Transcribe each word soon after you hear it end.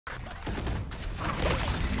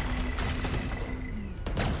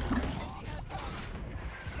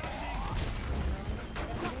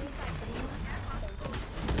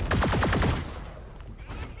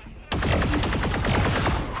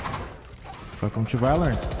Welcome to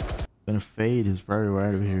Valorant. Gonna fade is very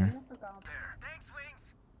right over here.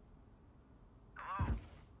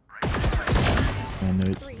 I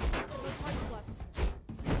know it's.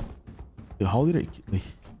 Yo, how did I?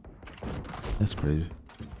 That's crazy.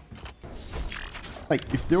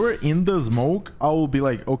 Like, if they were in the smoke, I will be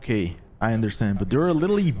like, okay, I understand. But they were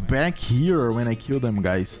literally back here when I killed them,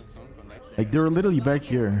 guys. Like, they were literally back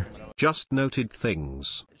here. Just noted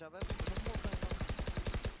things.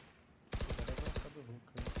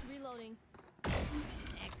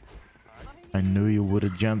 I knew you would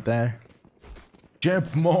have jumped there.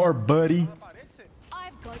 Jump more, buddy.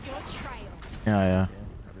 I've got your trail. Yeah.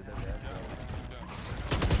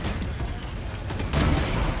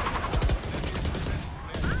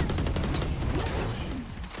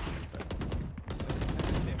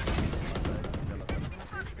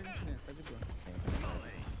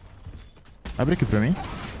 Abre aqui pra mim.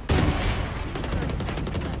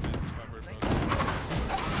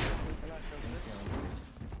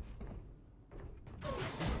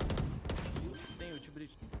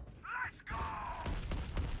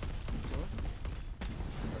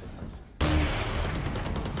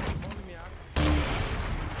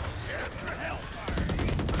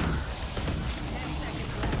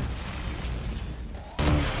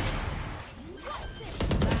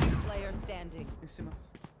 Em cima.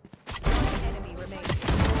 Enemy remaining.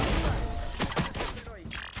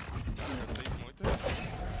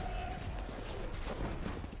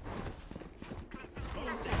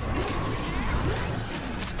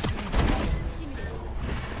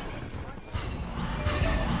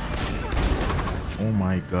 Oh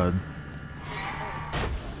my god.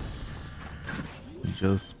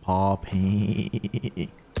 Just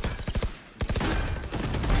popping.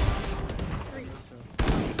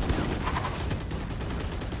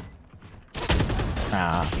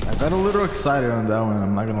 I got a little excited on that one,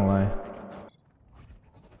 I'm not gonna lie.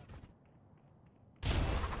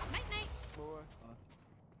 Night, night.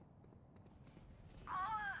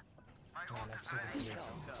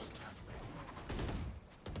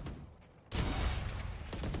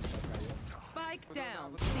 Spike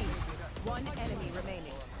down. C. One enemy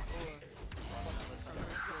remaining.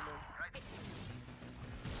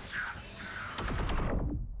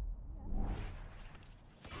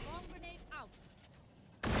 Long grenade out.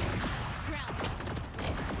 Ground.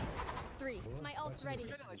 3. My ult's ready.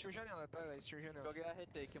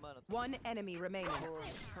 One enemy remaining. There you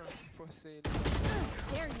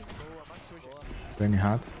go. Burning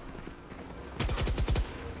hot.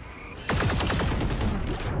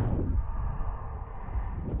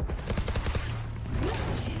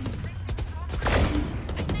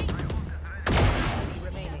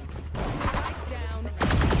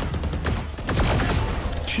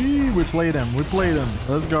 Gee, we played him. Let's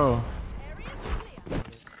go.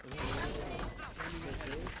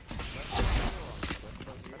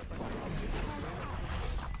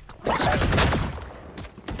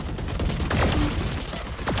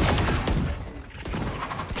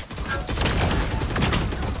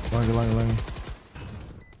 Long.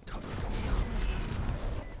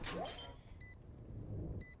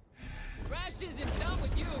 Rash isn't done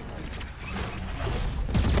with you.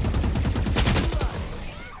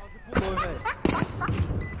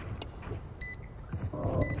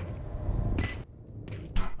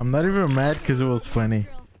 I'm not even mad because it was funny.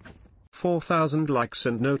 4,000 likes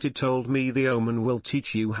and noted told me the Omen will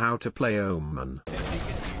teach you how to play Omen.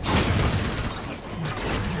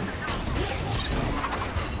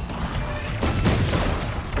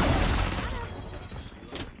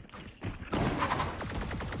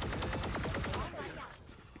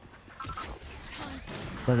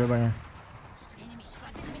 Bye.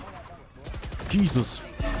 Jesus.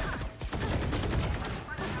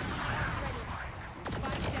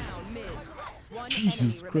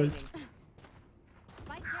 Jesus Christ.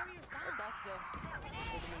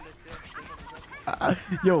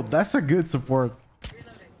 Yo, that's a good support.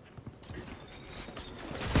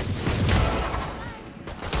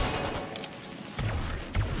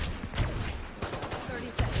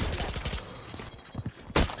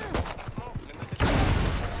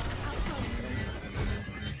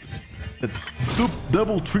 The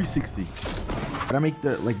double 360. Gotta make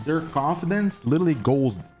their confidence literally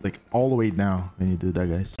goes like all the way down when you do that,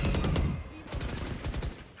 guys.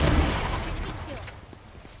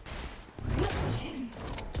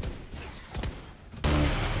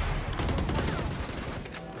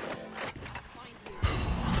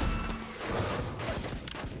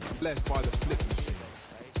 Blessed by the flip.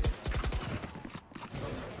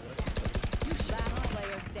 Last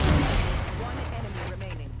player standing. One enemy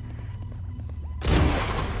remaining.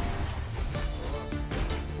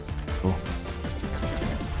 Oh.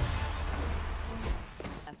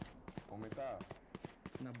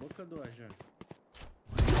 I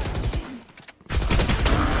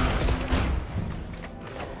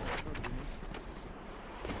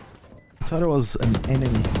thought it was an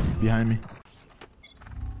enemy behind me.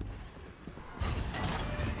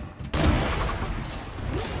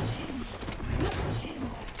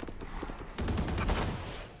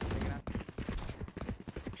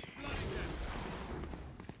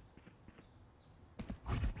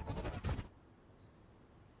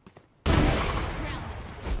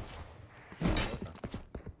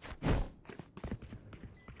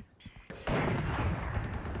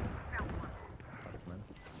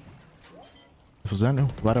 Fazendo?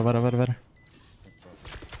 Vara. Let's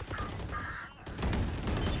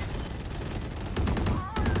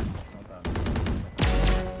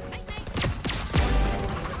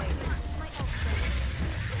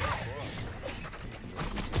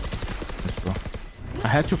go. I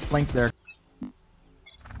had to flank there.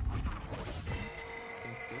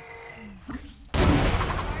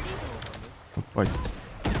 Oh, boy. One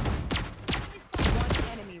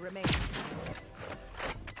enemy remaining.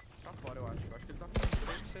 Tá fora, eu acho. Eu acho que ele tá fora.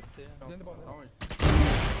 CT. Dentro do balão.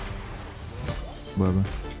 Baba.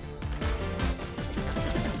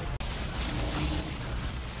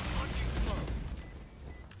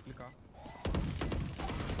 Clicar.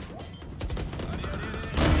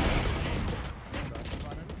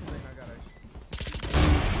 Parando tudo aí na garagem.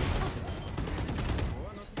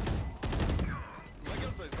 Boa, não. Vaguei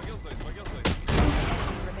os dois.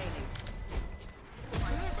 Remaining.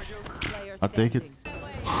 Player I'll take it.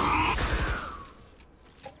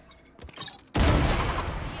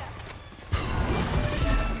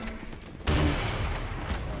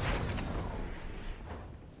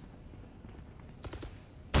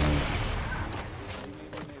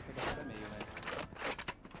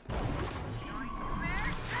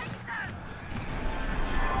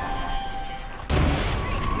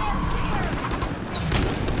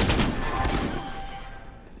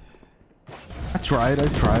 standing. I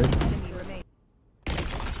tried. Enemy remaining.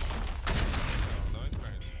 Não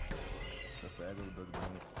espera. Tá cego, o 12 bom.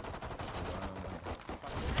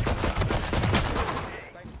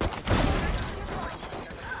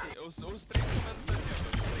 Os três comendo essa aqui,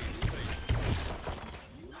 os três.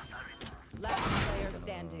 Last player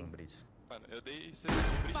standing. Bridge. Mano, eu dei. O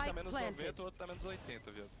Bridge tá menos planted. 90, o outro tá menos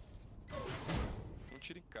 80, viado. Um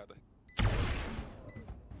tiro em cada.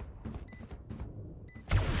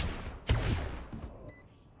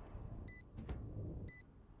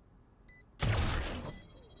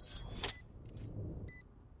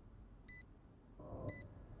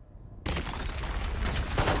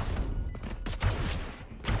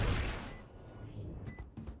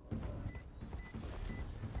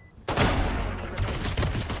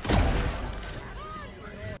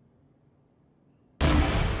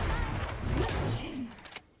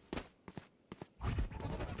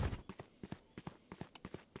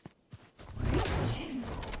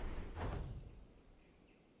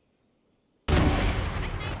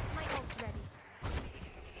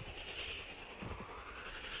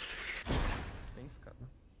 Tem escada.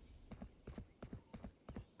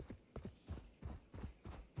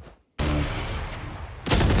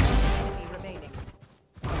 Enemy remaining.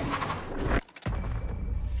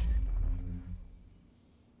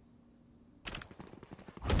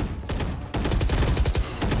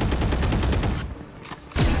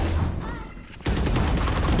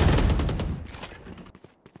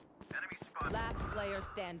 Last player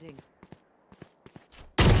standing.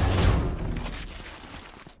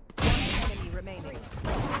 One enemy remaining.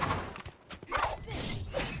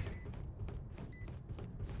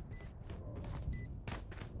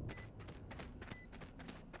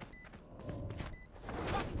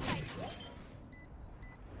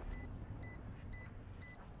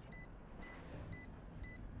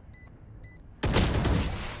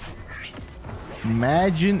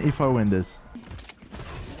 Imagine if I win this.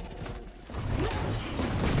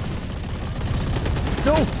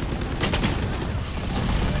 No!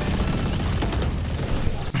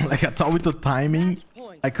 Like, I thought with the timing,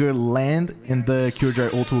 I could land and the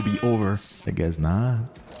Killjoy ult will be over. I guess not.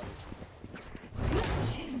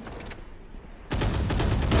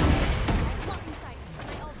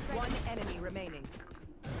 One enemy remaining.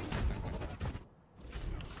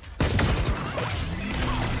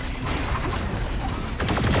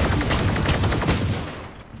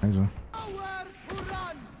 Nice one.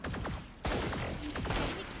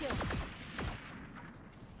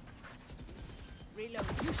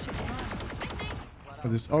 Oh,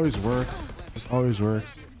 this always works. This always works.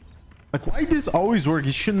 Like, why this always work?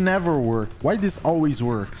 It should never work. Why this always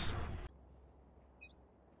works?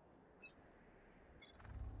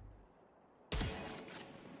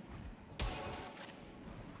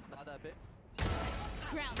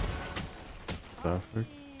 Suffered.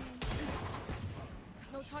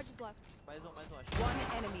 No charges left. Mais acho. One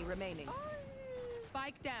enemy remaining.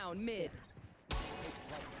 Spike down mid.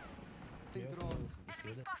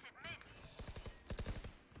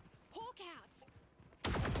 Hawk out.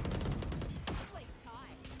 Sleep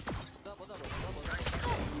tight. Double.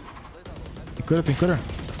 Cutter.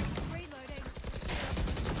 Reloading.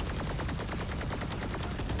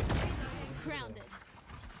 Grounded.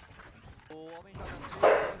 O homem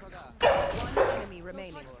joga. One enemy No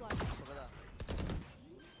remaining. charges left. Vai dar.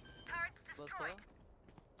 Lançou.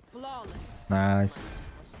 Flawless. Nice.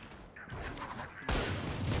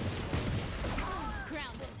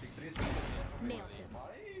 Grounded. Nailed him.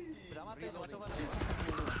 Já matei, não matou mais.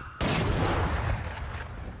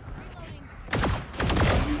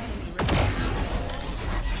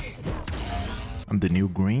 I'm the new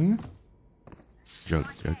green.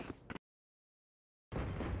 Jokes.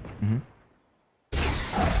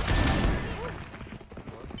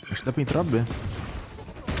 Acho que dá pra entrar B.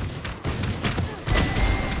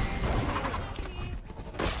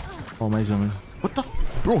 Oh, mais ou menos. What the?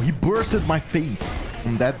 Bro, he bursted my face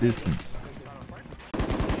from that distance.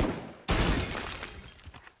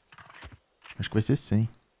 Acho que vai ser 100.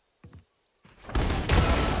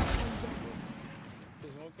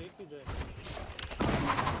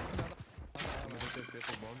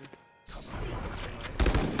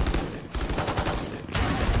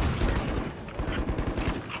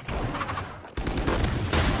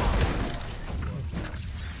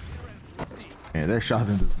 Yeah, their shot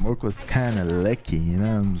in the smoke was kinda lucky, you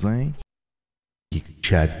know what I'm saying? Geek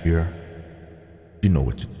Chad here. You know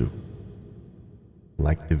what to do.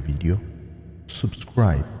 Like the video,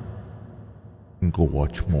 subscribe, and go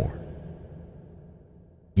watch more.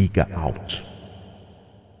 Giga out.